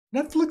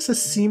Netflix has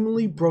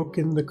seemingly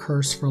broken the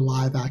curse for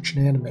live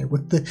action anime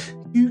with the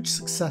huge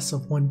success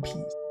of One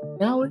Piece.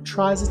 Now it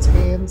tries its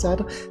hands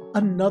at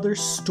another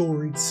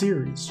storied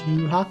series,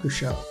 Yu Yu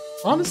Hakusho.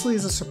 Honestly,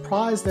 it's a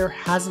surprise there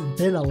hasn't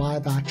been a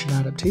live action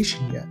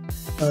adaptation yet,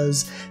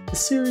 because the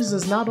series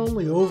is not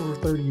only over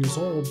 30 years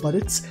old, but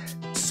it's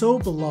so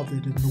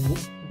beloved in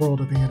the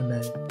world of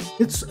anime.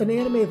 It's an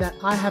anime that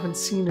I haven't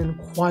seen in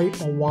quite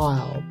a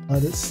while,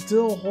 but it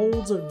still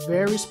holds a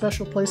very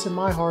special place in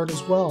my heart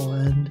as well.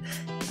 And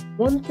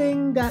one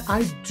thing that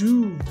I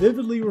do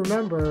vividly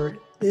remember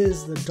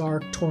is the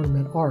Dark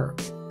Tournament arc.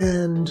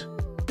 And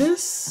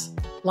this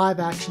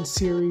live action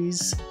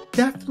series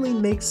definitely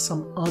makes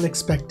some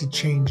unexpected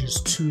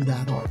changes to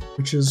that arc,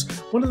 which is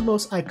one of the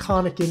most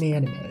iconic in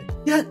anime.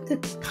 Yet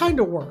it kind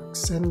of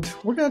works, and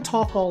we're going to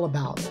talk all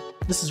about it.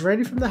 This is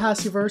Randy from the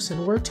HassyVerse,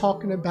 and we're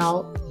talking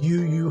about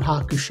Yu Yu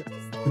Hakusho,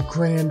 the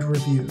grand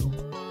review.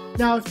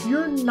 Now, if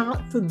you're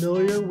not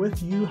familiar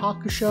with Yu Yu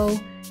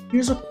Hakusho,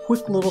 here's a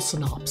quick little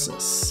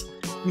synopsis.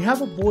 We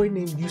have a boy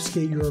named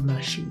Yusuke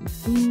Urameshi,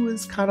 who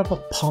is kind of a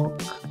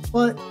punk,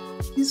 but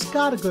he's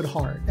got a good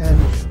heart, and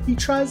he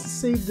tries to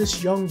save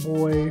this young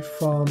boy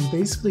from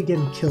basically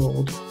getting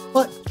killed,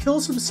 but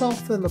kills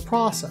himself in the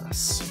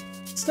process.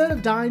 Instead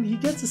of dying, he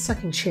gets a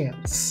second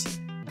chance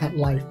at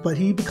life, but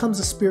he becomes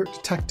a spirit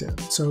detective,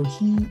 so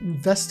he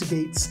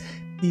investigates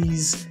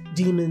these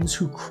demons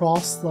who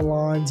cross the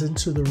lines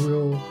into the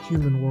real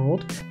human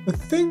world. The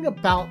thing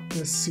about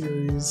this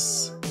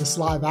series, this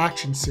live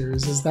action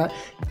series, is that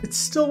it's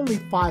still only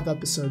 5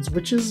 episodes,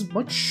 which is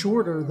much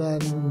shorter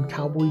than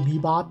Cowboy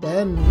Bebop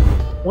and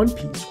One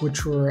Piece,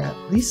 which were at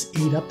least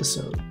 8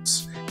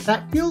 episodes.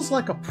 That feels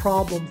like a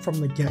problem from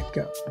the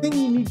get-go. The thing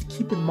you need to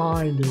keep in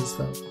mind is,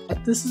 though,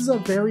 that this is a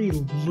very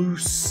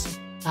loose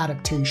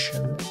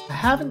adaptation. I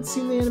haven't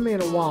seen the anime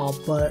in a while,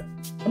 but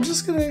I'm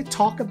just going to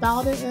talk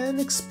about it and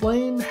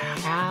explain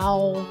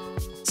how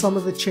some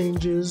of the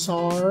changes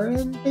are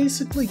and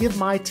basically give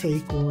my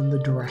take on the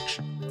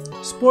direction.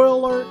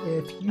 Spoiler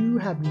alert, if you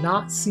have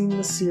not seen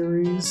the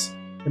series,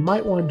 you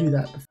might want to do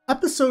that.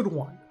 Episode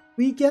 1.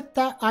 We get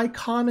that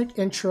iconic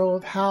intro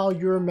of how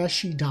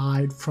Urameshi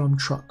died from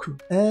truck crew,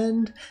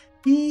 and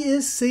he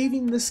is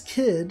saving this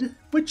kid,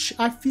 which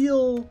I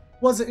feel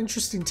was an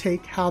interesting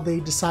take, how they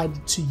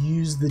decided to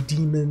use the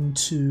demon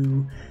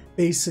to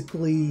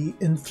basically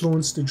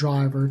influence the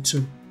driver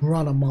to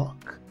run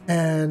amok.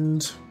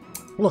 And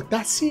look,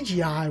 that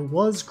CGI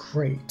was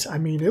great. I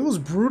mean, it was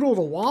brutal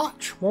to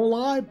watch, won't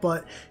lie,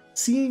 but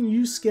seeing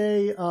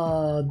Yusuke,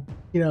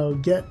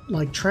 get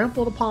like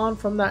trampled upon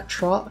from that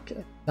truck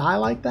and die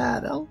like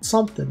that was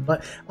something.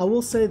 But I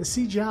will say the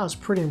CGI was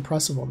pretty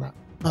impressive on that.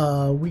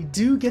 We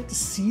do get to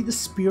see the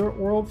spirit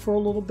world for a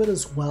little bit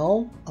as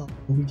well.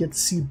 We get to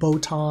see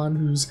Botan,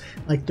 who's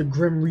like the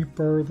Grim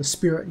Reaper, the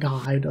spirit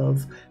guide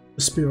of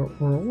the spirit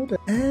world.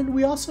 And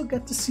we also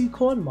get to see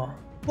Koenma.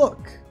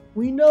 Look,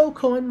 we know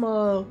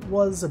Koenma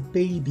was a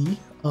baby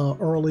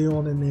early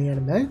on in the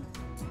anime,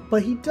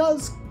 but he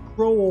does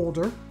grow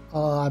older,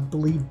 I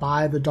believe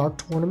by the Dark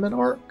Tournament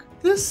arc.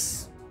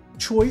 This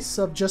choice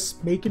of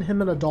just making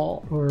him an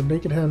adult, or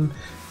making him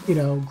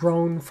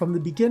grown from the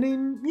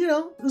beginning,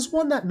 is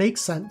one that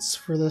makes sense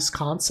for this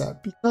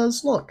concept.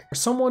 Because look, for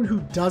someone who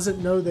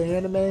doesn't know the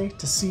anime,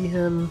 to see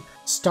him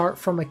start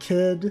from a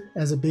kid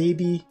as a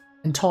baby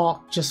and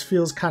talk just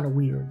feels kind of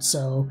weird.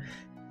 So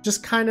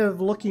just kind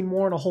of looking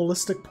more in a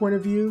holistic point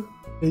of view,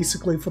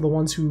 basically for the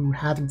ones who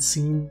haven't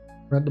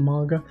read the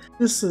manga,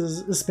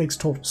 this makes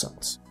total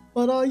sense.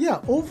 But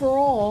yeah,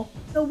 overall,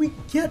 we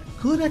get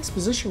good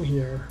exposition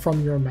here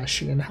from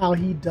Urameshi and how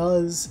he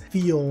does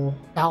feel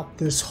about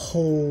this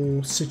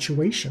whole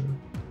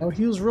situation.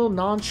 He was real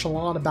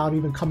nonchalant about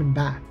even coming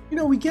back.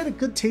 We get a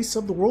good taste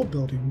of the world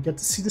building. We get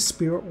to see the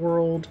spirit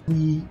world.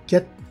 We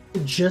get the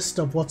gist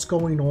of what's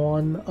going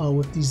on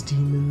with these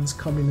demons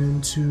coming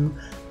into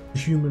the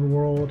human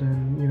world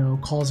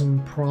and,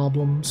 causing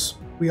problems.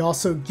 We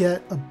also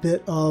get a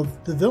bit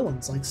of the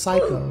villains, like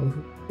Psycho,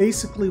 who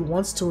basically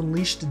wants to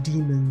unleash the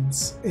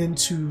demons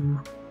into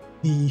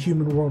the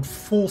human world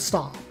full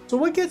stop. So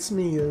what gets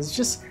me is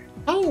just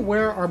how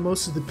aware are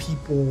most of the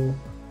people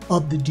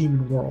of the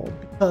demon world?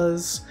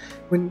 Because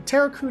when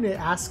Terakune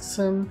asks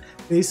him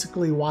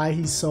basically why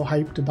he's so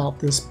hyped about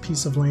this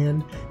piece of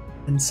land,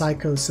 and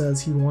Psycho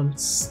says he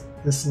wants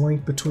this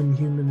link between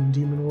human and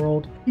demon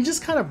world, he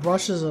just kind of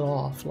brushes it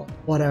off like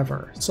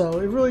whatever. So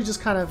it really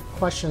just kind of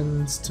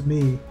questions to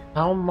me,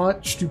 how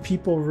much do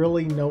people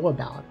really know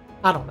about it?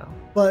 I don't know.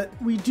 But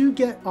we do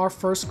get our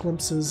first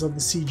glimpses of the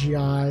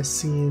CGI,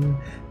 seeing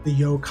the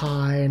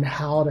yokai and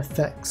how it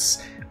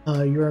affects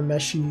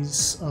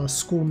Urameshi's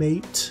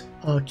schoolmate,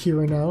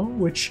 Kirino,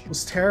 which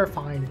was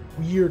terrifying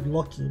and weird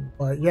looking.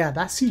 But yeah,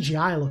 that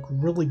CGI looked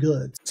really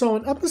good. So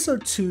in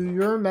episode 2,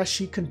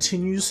 Urameshi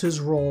continues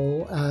his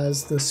role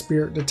as the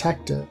spirit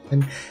detective,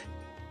 and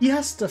he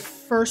has to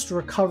first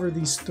recover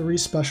these 3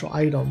 special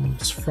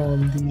items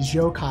from these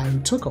yokai who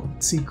took them.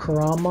 See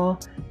Kurama,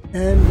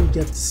 and we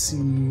get to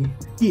see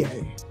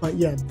Ie. But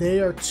yeah, they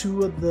are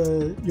 2 of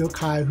the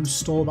yokai who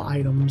stole the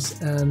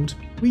items, and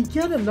we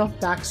get enough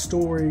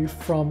backstory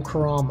from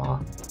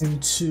Kurama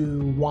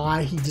into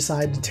why he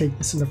decided to take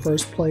this in the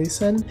first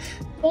place, and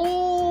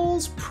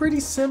falls pretty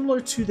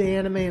similar to the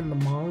anime and the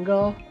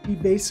manga. He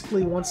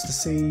basically wants to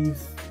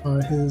save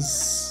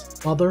his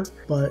mother,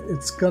 but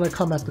it's gonna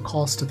come at the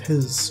cost of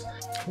his.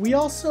 We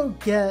also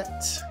get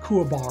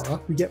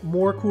Kuwabara. We get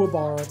more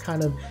Kuwabara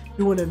kind of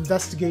doing an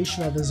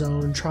investigation of his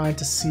own, trying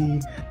to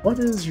see what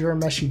is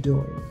Urameshi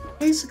doing.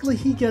 Basically,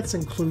 he gets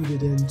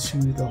included into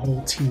the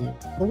whole team.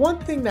 The one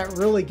thing that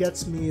really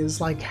gets me is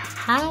like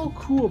how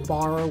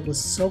Kuwabara was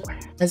so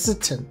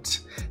hesitant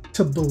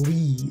to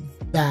believe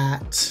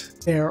that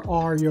there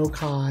are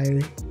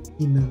yokai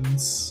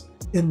demons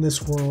in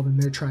this world and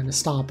they're trying to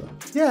stop him.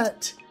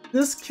 Yet,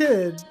 this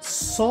kid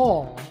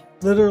saw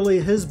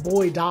literally his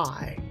boy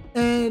die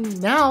and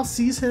now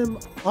sees him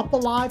up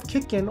alive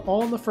kicking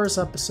all in the first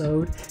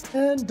episode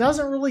and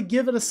doesn't really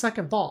give it a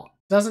second thought.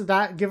 Doesn't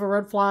that give a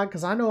red flag?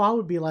 Because I know I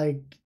would be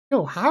like,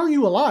 yo, how are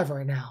you alive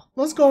right now?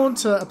 Let's go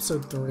into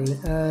episode 3,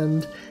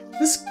 and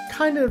this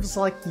kind of is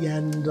like the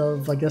end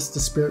of, I guess, the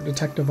Spirit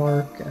Detective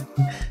arc. And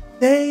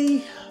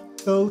they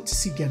go to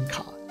see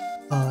Genkai.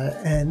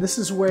 And this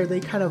is where they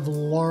kind of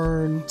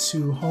learn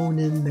to hone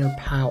in their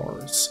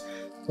powers.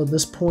 So at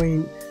this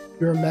point,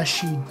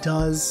 Urameshi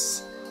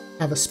does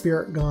have a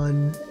spirit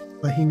gun,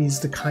 but he needs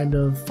to kind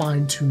of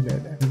fine-tune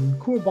it. And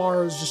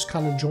Kuwabara is just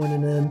kind of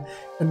joining in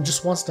and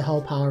just wants to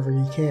help however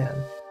he can.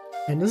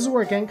 And this is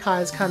where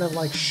Genkai is kind of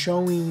like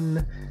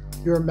showing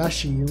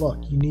Urameshi, look,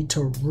 you need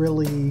to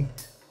really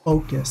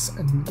focus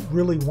and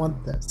really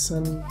want this.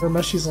 And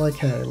Urameshi's like,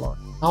 hey, look,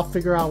 I'll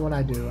figure out when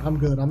I do. I'm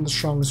good. I'm the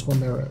strongest one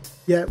there is.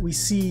 Yet we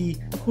see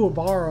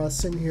Kuwabara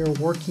sitting here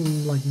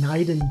working like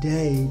night and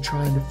day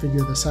trying to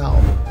figure this out.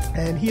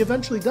 And he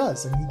eventually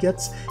does. And he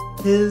gets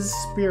his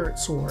spirit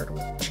sword,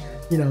 which,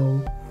 you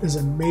know, is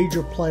a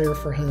major player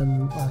for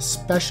him,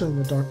 especially in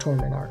the Dark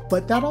Tournament arc.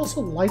 But that also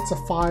lights a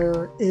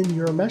fire in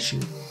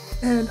Urameshi.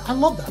 And I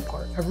love that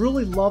part. I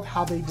really love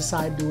how they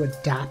decided to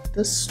adapt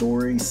this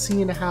story,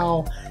 seeing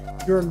how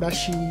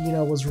Urameshi, you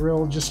know, was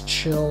real just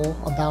chill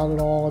about it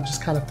all.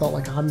 Just kind of felt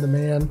like, I'm the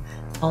man.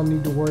 I don't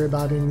need to worry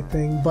about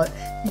anything. But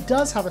he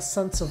does have a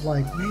sense of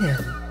like,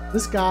 man,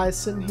 this guy's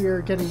sitting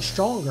here getting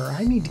stronger.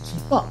 I need to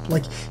keep up.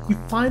 Like, he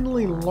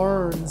finally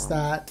learns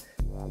that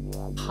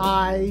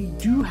I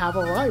do have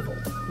a rival.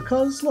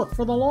 Because, look,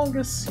 for the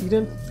longest, he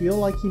didn't feel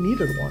like he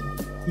needed one.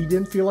 He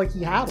didn't feel like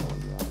he had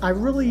one. I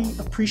really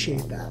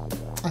appreciate that.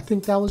 I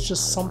think that was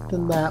just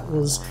something that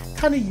was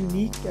kind of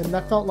unique, and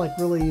that felt like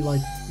really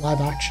like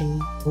live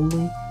action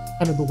only,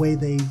 kind of the way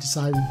they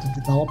decided to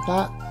develop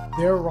that.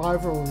 Their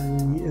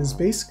rivalry is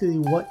basically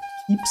what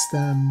keeps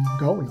them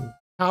going.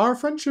 Our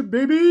friendship,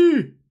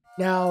 baby!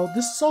 Now,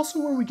 this is also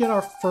where we get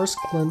our first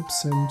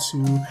glimpse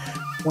into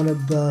one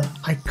of the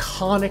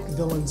iconic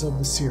villains of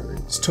the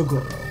series,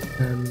 Toguro,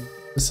 and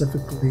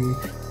specifically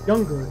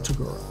younger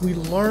Toguro. We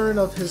learn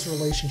of his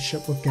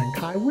relationship with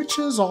Genkai, which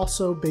is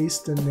also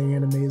based in the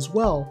anime as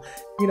well.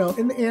 You know,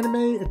 in the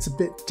anime, it's a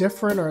bit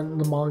different, or in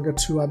the manga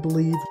too, I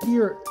believe.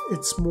 Here,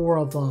 it's more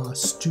of a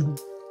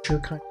student-teacher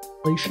kind of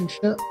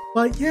relationship.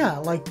 But yeah,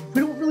 like,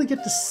 we don't really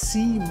get to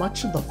see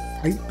much of the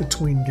fight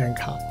between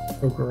Genkai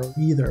and Toguro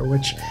either,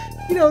 which,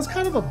 you know, is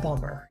kind of a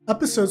bummer.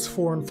 Episodes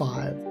 4 and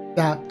 5,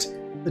 that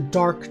the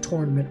Dark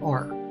Tournament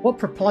arc. What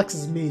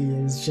perplexes me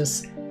is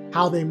just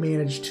how they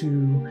managed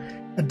to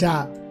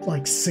adapt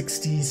like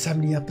 60,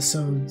 70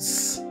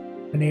 episodes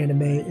an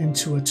anime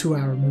into a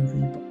 2-hour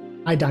movie.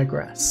 But I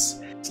digress.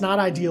 It's not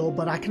ideal,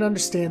 but I can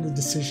understand the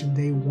decision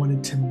they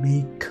wanted to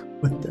make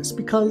with this,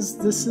 because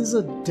this is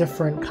a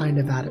different kind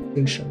of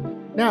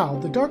adaptation. Now,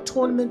 the Dark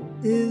Tournament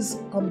is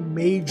a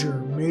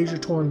major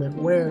tournament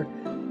where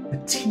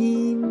the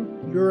team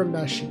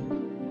Urameshi,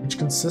 which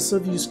consists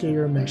of Yusuke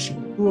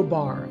Urameshi,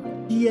 Kuwabara,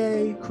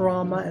 Hiei,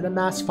 Kurama, and a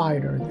masked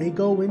fighter, they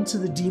go into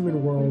the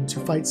demon world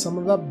to fight some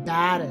of the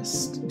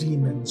baddest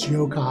demons,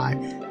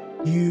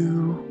 yokai,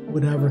 you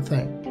would ever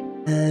think.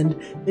 And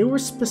they were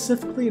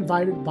specifically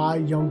invited by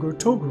younger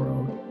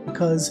Toguro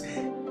because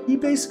he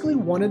basically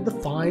wanted to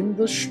find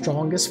the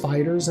strongest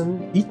fighters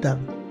and beat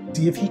them,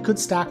 see if he could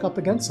stack up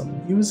against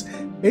them. He was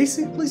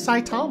basically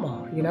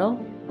Saitama, you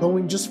know,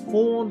 going just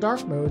full on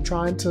dark mode,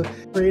 trying to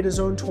create his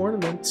own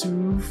tournament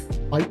to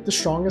fight the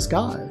strongest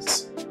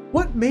guys.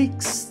 What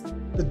makes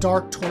the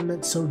Dark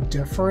Tournament so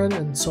different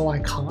and so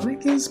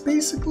iconic is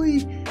basically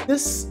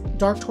this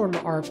Dark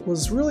Tournament arc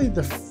was really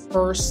the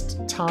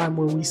first time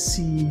where we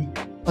see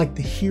like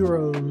the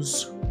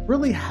heroes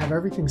really have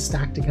everything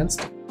stacked against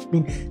them. I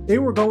mean, they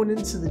were going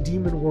into the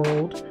demon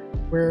world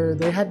where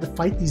they had to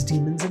fight these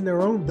demons in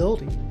their own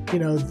building. You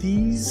know,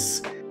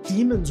 these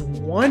demons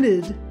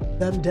wanted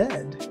them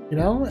dead, you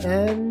know,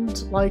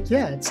 and like,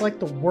 yeah, it's like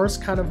the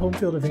worst kind of home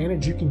field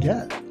advantage you can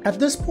get. At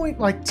this point,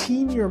 like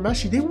Team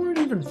Urameshi, they weren't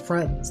even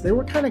friends. They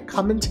were kind of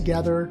coming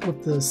together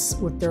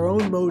with their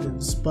own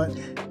motives, but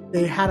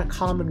they had a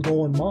common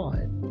goal in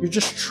mind. You're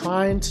just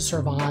trying to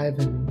survive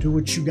and do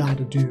what you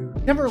gotta do.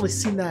 You haven't really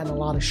seen that in a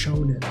lot of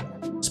shonen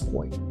at this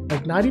point.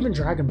 Like, not even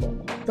Dragon Ball.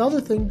 The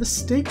other thing, the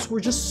stakes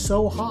were just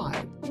so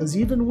high. Because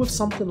even with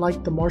something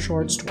like the martial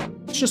arts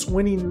tournament, it's just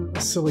winning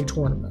a silly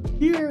tournament.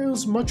 Here it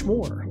was much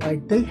more.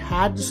 Like, they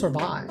had to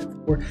survive,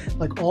 or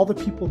like all the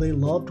people they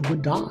loved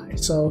would die.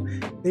 So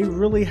they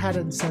really had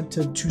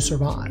incentive to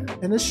survive.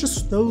 And it's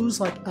just those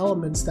like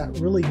elements that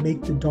really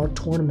make the Dark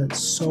Tournament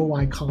so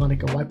iconic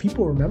and why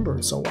people remember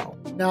it so well.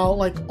 Now,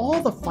 like,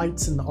 all the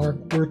fights in the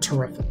arc were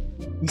terrific.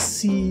 We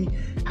see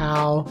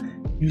how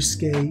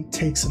Yusuke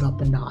takes it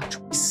up a notch.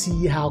 We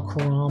see how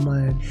Kurama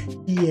and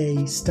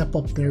Hiei step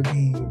up their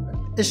game.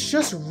 It's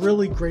just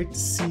really great to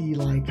see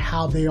like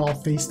how they all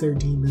face their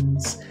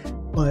demons,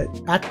 but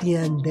at the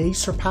end they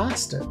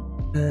surpassed it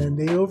and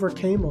they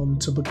overcame them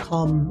to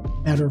become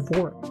better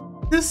for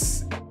it.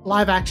 This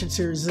live action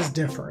series is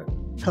different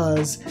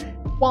because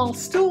while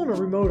still on a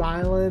remote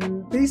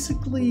island,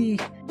 basically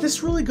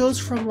this really goes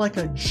from like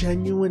a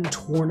genuine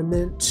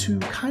tournament to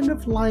kind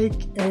of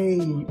like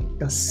a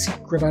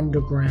secret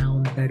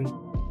underground betting.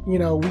 You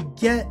know, we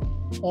get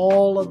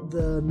all of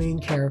the main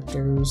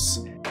characters.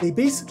 They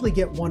basically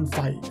get one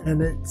fight,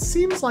 and it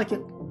seems like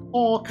it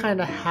all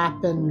kind of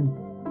happened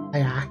by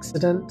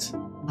accident.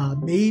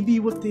 Maybe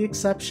with the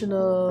exception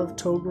of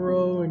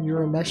Toguro and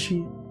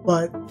Urameshi,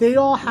 but they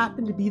all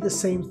happen to be the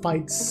same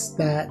fights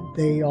that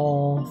they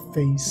all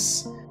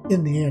face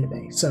in the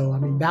anime. So, I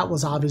mean, that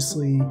was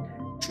obviously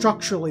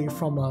structurally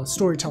from a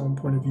storytelling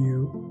point of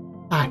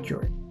view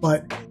accurate,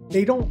 but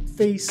they only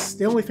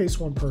face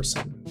one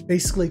person.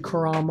 Basically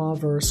Kurama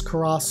versus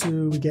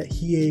Karasu, we get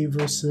Hiei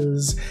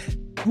versus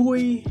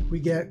Bui, we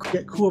get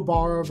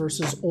Kuwabara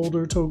versus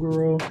older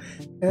Toguro,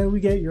 and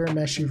we get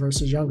Urameshi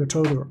versus younger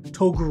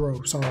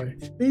Toguro, sorry.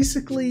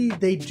 Basically,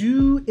 they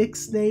do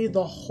ixnay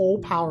the whole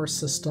power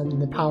system,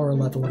 the power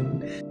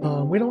leveling.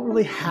 We don't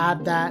really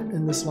have that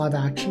in this live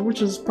action,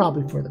 which is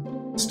probably for the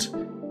best.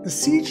 The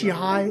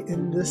CGI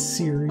in this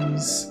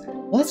series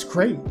was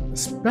great,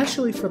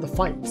 especially for the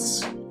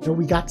fights. You know,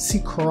 we got to see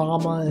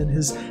Kurama in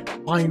his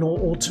final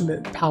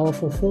ultimate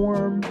powerful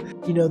form.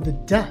 You know, the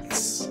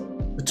deaths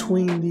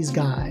between these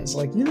guys,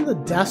 like even the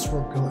deaths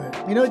were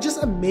good. You know, it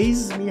just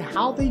amazes me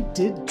how they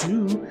did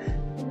do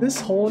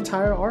this whole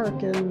entire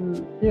arc in,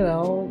 you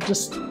know,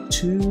 just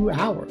 2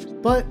 hours.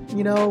 But,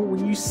 you know,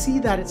 when you see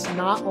that it's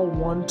not a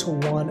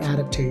one-to-one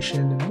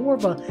adaptation and more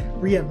of a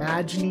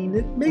reimagining,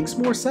 it makes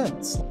more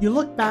sense. You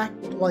look back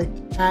like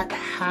at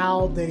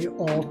how they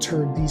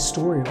altered these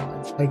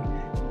storylines, like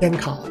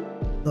Genkai,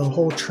 the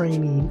whole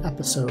training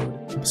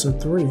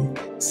episode 3,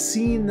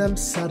 seeing them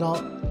set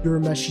up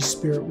Urameshi's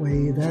Spirit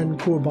Wave and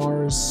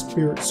Kuwabara's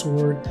Spirit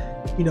Sword,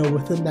 you know,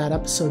 within that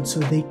episode, so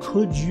they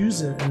could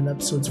use it in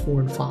episodes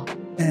 4 and 5.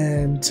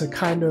 And to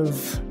kind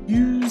of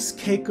use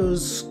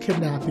Keiko's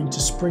kidnapping to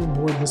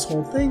springboard this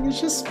whole thing is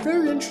just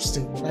very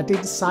interesting that they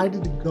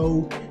decided to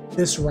go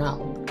this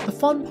route. The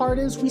fun part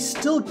is we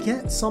still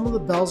get some of the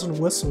bells and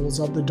whistles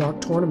of the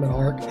Dark Tournament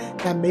arc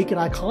that make it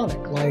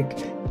iconic, like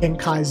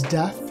Genkai's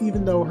death.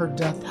 Even though her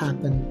death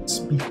happens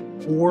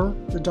before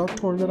the Dark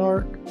Tournament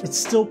arc, it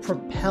still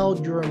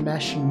propelled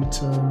Urameshi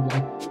to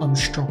like become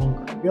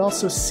stronger. We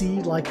also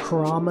see like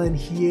Kurama and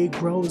Hiei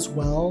grow as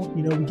well.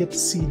 You know, we get to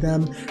see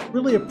them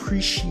really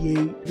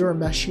appreciate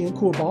Urameshi and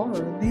Kuwabara,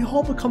 and they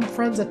all become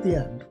friends at the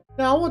end.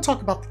 Now I want to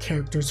talk about the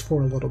characters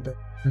for a little bit.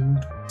 And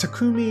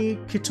Takumi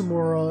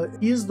Kitamura,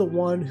 he is the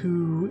one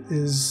who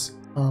is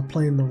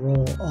playing the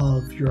role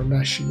of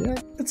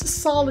Urameshi. It's a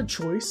solid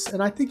choice,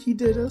 and I think he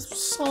did a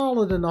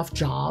solid enough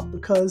job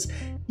because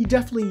he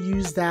definitely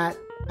used that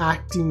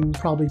acting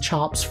probably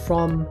chops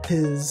from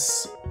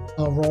his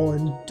role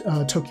in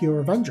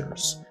Tokyo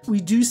Revengers.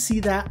 We do see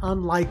that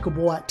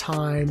unlikable at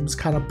times,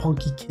 kind of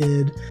punky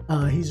kid.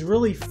 He's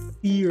really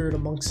feared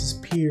amongst his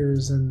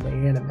peers in the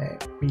anime,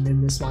 I mean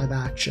in this live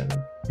action.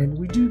 And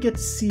we do get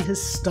to see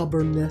his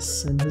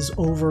stubbornness and his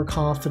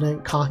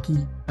overconfident, cocky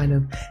kind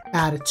of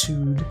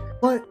attitude.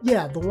 But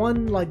yeah, the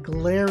one like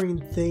glaring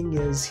thing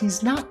is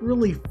he's not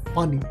really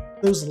funny.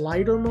 Those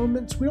lighter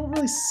moments we don't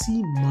really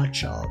see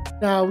much of.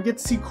 Now we get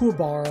to see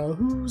Kuwabara,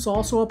 who's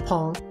also a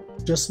punk,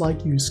 just like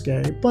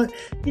Yusuke, but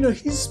you know,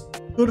 he's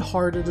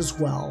good-hearted as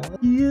well.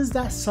 He is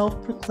that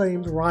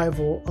self-proclaimed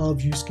rival of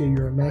Yusuke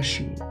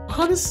Urameshi.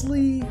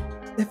 Honestly,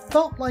 it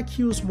felt like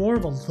he was more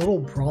of a little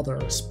brother,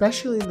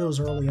 especially in those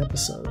early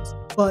episodes.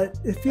 But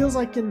it feels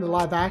like in the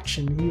live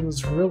action, he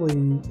was really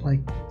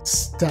like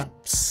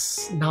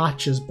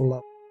notches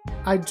below.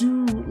 I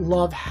do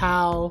love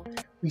how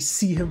we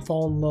see him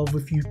fall in love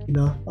with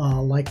Yukina,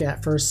 like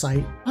at first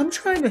sight. I'm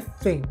trying to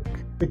think,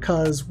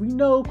 because we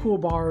know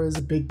Kuwabara is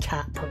a big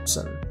cat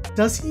person.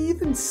 Does he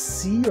even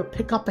see or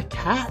pick up a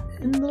cat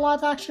in the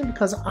live action?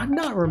 Because I'm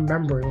not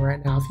remembering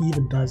right now if he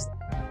even does that.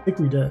 I think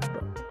we did,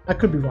 but I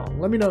could be wrong.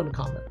 Let me know in the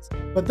comments.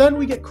 But then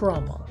we get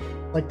Kurama,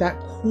 like that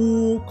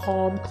cool,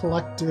 calm,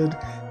 collected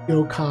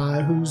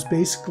yokai who's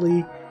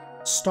basically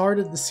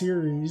started the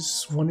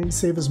series wanting to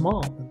save his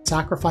mom and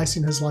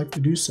sacrificing his life to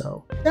do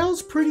so. That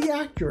was pretty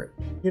accurate,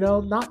 you know,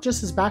 not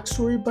just his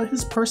backstory, but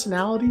his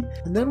personality.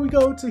 And then we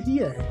go to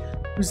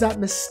Hiei, who's that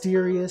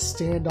mysterious,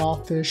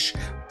 standoffish,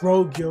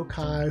 rogue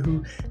yokai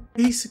who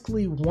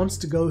basically wants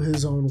to go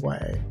his own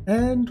way.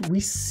 And we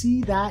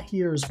see that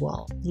here as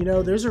well. You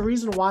know, there's a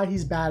reason why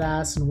he's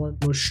badass and one of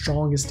the most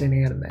strongest in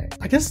anime.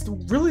 I guess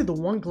really the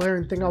one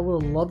glaring thing I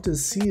would have loved to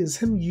see is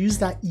him use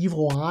that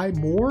evil eye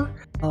more.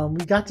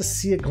 We got to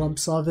see a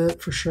glimpse of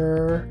it for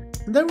sure.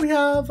 And then we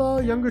have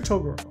younger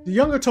Toguro. The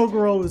younger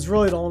Toguro is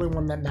really the only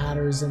one that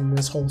matters in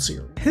this whole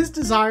series. His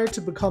desire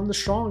to become the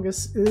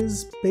strongest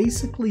is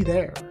basically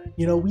there.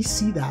 You know, we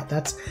see that.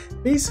 That's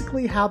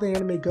basically how the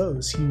anime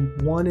goes. He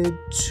wanted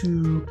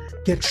to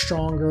get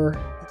stronger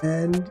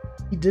and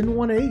he didn't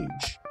want to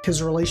age.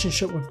 His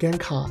relationship with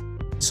Genkai,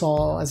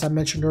 saw, as I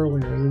mentioned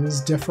earlier, it is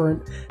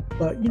different,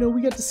 but you know,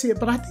 we get to see it.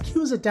 But I think he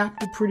was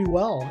adapted pretty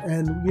well,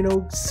 and you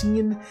know,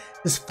 seeing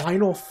his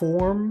final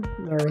form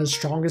or his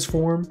strongest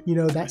form, you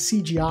know, that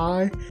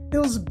CGI, it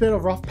was a bit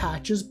of rough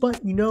patches,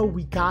 but you know,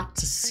 we got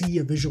to see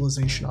a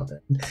visualization of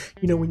it. And,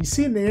 you know, when you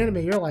see it in the anime,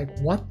 you're like,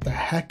 what the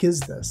heck is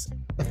this?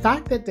 The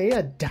fact that they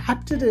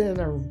adapted it in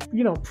a,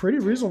 you know, pretty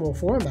reasonable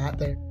format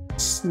there,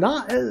 it's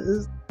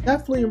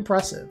definitely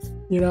impressive.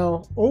 You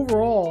know,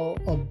 overall,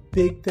 a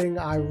big thing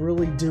I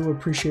really do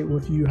appreciate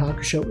with Yu Yu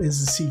Hakusho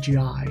is the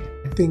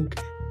CGI. I think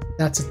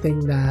that's a thing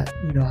that,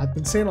 you know, I've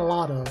been saying a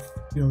lot of,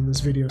 you know, in this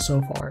video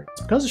so far.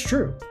 It's because it's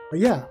true. But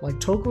yeah, like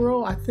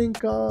Toguro, I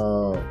think,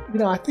 you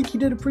know, I think he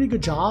did a pretty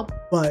good job,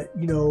 but,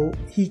 you know,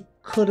 he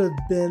could have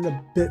been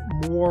a bit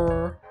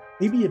more,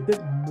 maybe a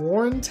bit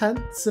more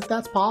intense if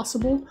that's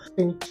possible. I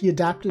think he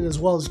adapted as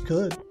well as he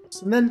could.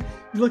 And then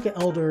you look at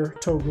Elder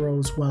Toguro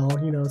as well,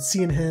 you know,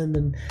 seeing him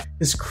and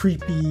his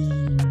creepy,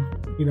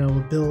 you know,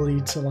 ability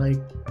to like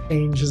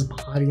change his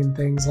body and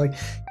things, like,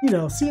 you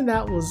know, seeing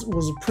that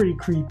was pretty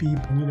creepy.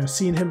 And, you know,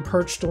 seeing him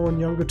perched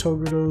on younger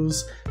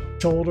Toguro's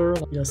shoulder,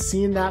 you know,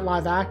 seeing that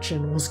live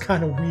action was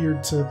kind of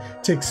weird to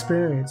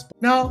experience.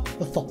 But now,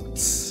 the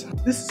thoughts.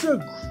 This is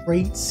a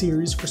great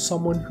series for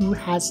someone who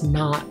has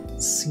not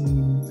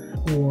seen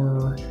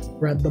or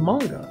read the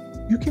manga.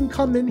 You can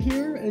come in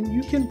here and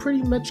you can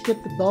pretty much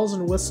get the bells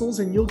and whistles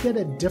and you'll get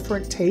a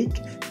different take,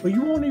 but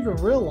you won't even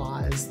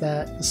realize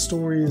that the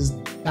story is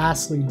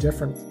vastly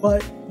different.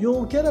 But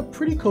you'll get a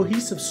pretty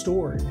cohesive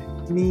story.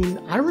 I mean,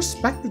 I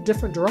respect the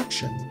different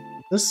direction.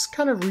 This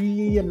kind of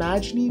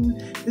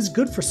reimagining is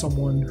good for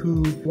someone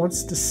who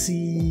wants to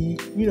see,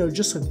 you know,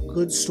 just a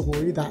good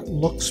story that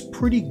looks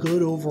pretty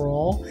good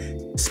overall,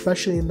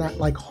 especially in that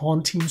like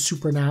haunting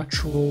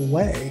supernatural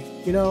way.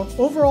 You know,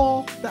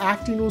 overall, the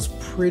acting was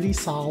pretty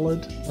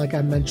solid, like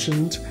I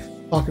mentioned,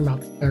 talking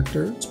about the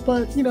characters,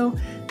 but you know,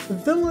 the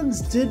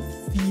villains did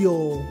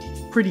feel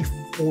pretty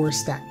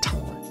forced at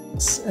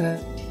times.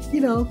 And you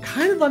know,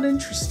 kind of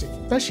uninteresting,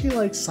 especially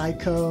like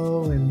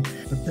Psycho and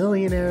the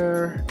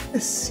billionaire.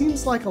 It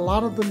seems like a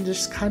lot of them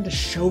just kind of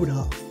showed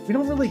up. We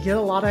don't really get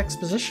a lot of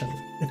exposition.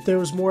 If there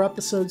was more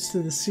episodes to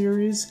the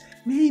series,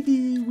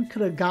 maybe we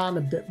could have gotten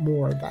a bit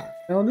more of that.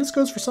 Now, and this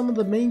goes for some of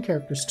the main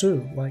characters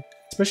too, like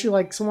especially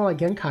like someone like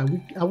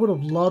Genkai. I would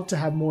have loved to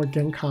have more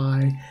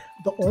Genkai.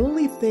 The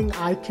only thing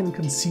I can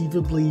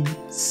conceivably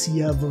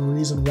see of a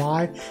reason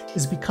why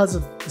is because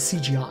of the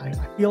CGI.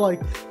 I feel like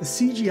the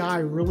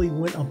CGI really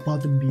went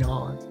above and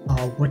beyond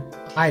what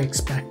I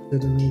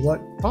expected and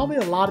what probably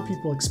a lot of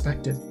people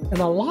expected. In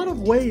a lot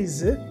of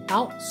ways, it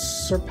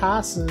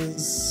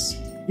surpasses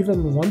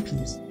even One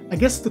Piece. I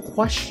guess the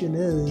question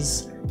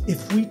is,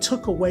 if we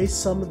took away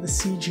some of the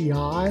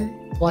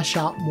CGI, flesh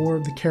out more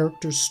of the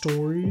characters'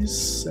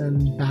 stories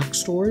and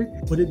backstory,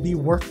 would it be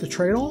worth the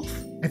trade-off?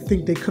 I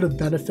think they could have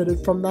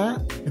benefited from that.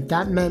 If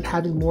that meant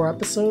having more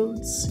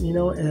episodes, you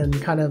know,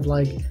 and kind of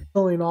like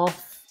filling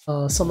off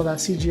some of that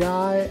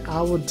CGI,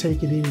 I would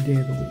take it any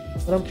day of the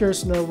week. But I'm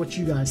curious to know what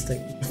you guys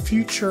think. The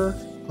future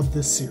of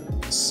this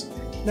series.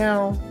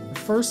 Now, the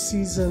first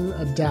season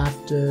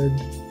adapted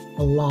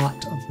a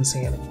lot of this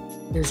anime.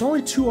 There's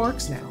only 2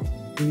 arcs now.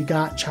 You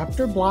got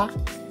Chapter Black,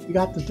 you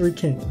got the Three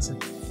Kings.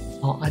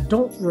 I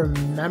don't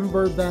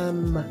remember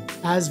them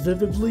as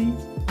vividly.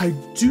 I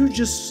do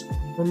just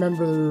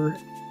remember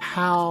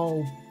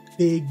how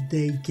big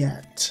they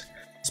get,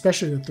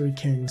 especially the Three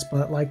Kings,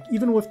 but like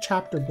even with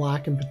Chapter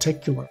Black in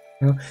particular,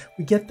 you know,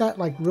 we get that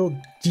like real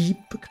deep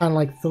kind of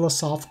like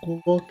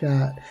philosophical look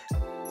at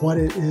what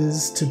it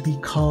is to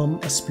become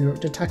a spirit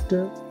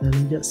detective. And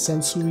you get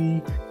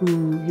Sensui,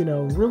 who, you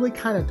know, really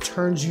kind of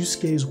turns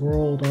Yusuke's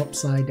world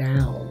upside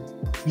down.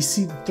 We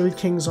see the Three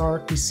Kings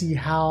arc, we see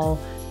how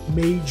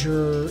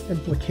major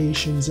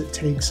implications it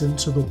takes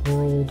into the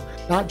world,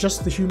 not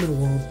just the human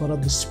world, but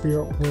of the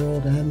spirit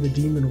world and the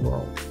demon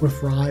world with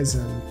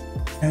Ryzen.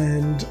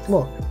 And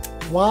look,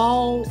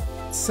 while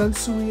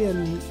Sensui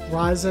and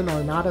Ryzen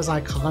are not as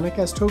iconic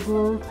as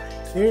Toguro,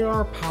 they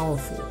are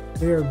powerful.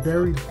 They are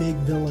very big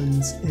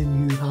villains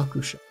in Yu Yu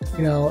Hakusho.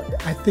 You know,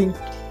 I think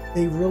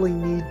they really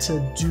need to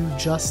do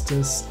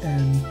justice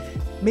and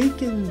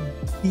making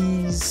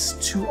these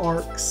 2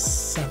 arcs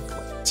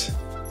separate.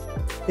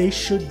 They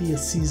should be a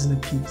season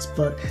apiece,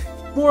 but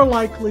more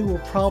likely we'll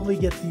probably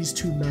get these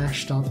 2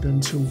 mashed up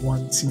into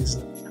 1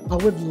 season. I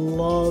would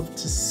love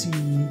to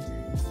see,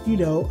 you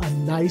know, a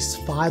nice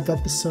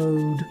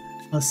 5-episode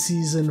a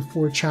season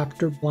for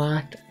Chapter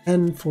Black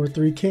and for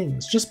Three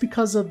Kings, just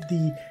because of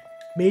the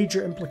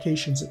major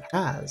implications it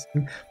has.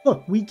 And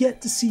look, we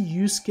get to see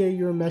Yusuke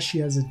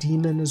Urameshi as a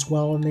demon as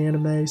well in the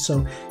anime,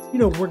 so, you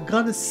know, we're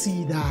gonna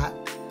see that,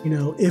 you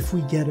know, if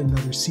we get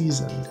another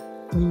season.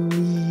 We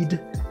need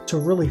to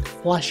really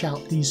flesh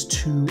out these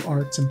two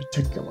arcs in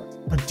particular.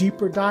 A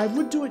deeper dive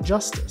would do it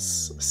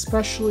justice,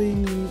 especially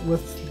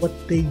with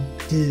what they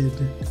did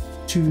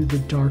to the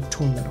Dark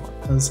Torment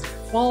arc. Because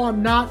while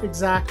I'm not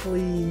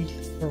exactly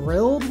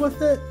thrilled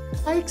with it,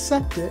 I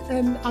accept it,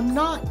 and I'm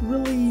not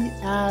really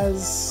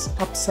as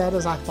upset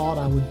as I thought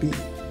I would be.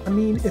 I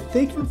mean, if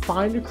they can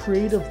find a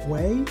creative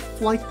way,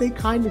 like they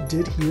kind of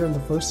did here in the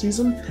first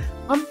season,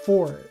 I'm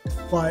for it.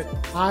 But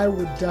I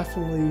would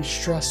definitely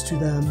stress to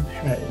them,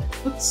 hey,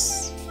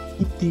 let's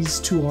keep these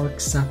two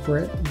arcs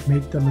separate and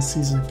make them a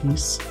season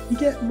apiece. You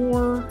get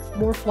more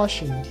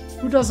fleshing.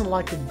 Who doesn't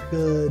like a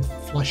good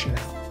fleshing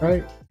out,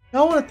 right?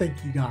 Now, I want to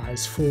thank you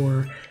guys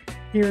for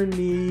hearing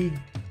me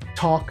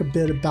talk a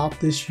bit about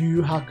this Yu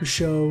Yu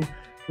Hakusho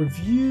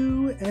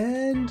review,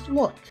 and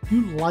look, if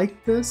you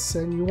like this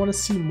and you want to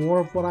see more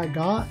of what I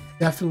got,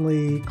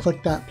 definitely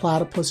click that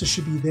platypus. It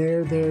should be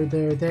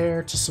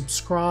there to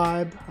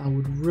subscribe. I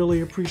would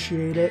really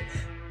appreciate it.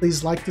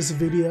 Please like this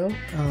video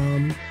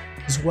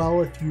as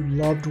well if you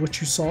loved what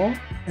you saw.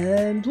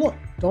 And look,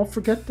 don't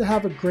forget to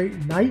have a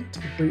great night,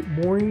 a great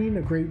morning,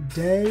 a great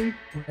day,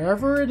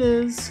 wherever it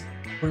is,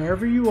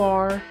 wherever you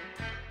are.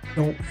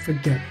 Don't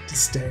forget to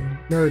stay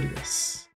nerdious.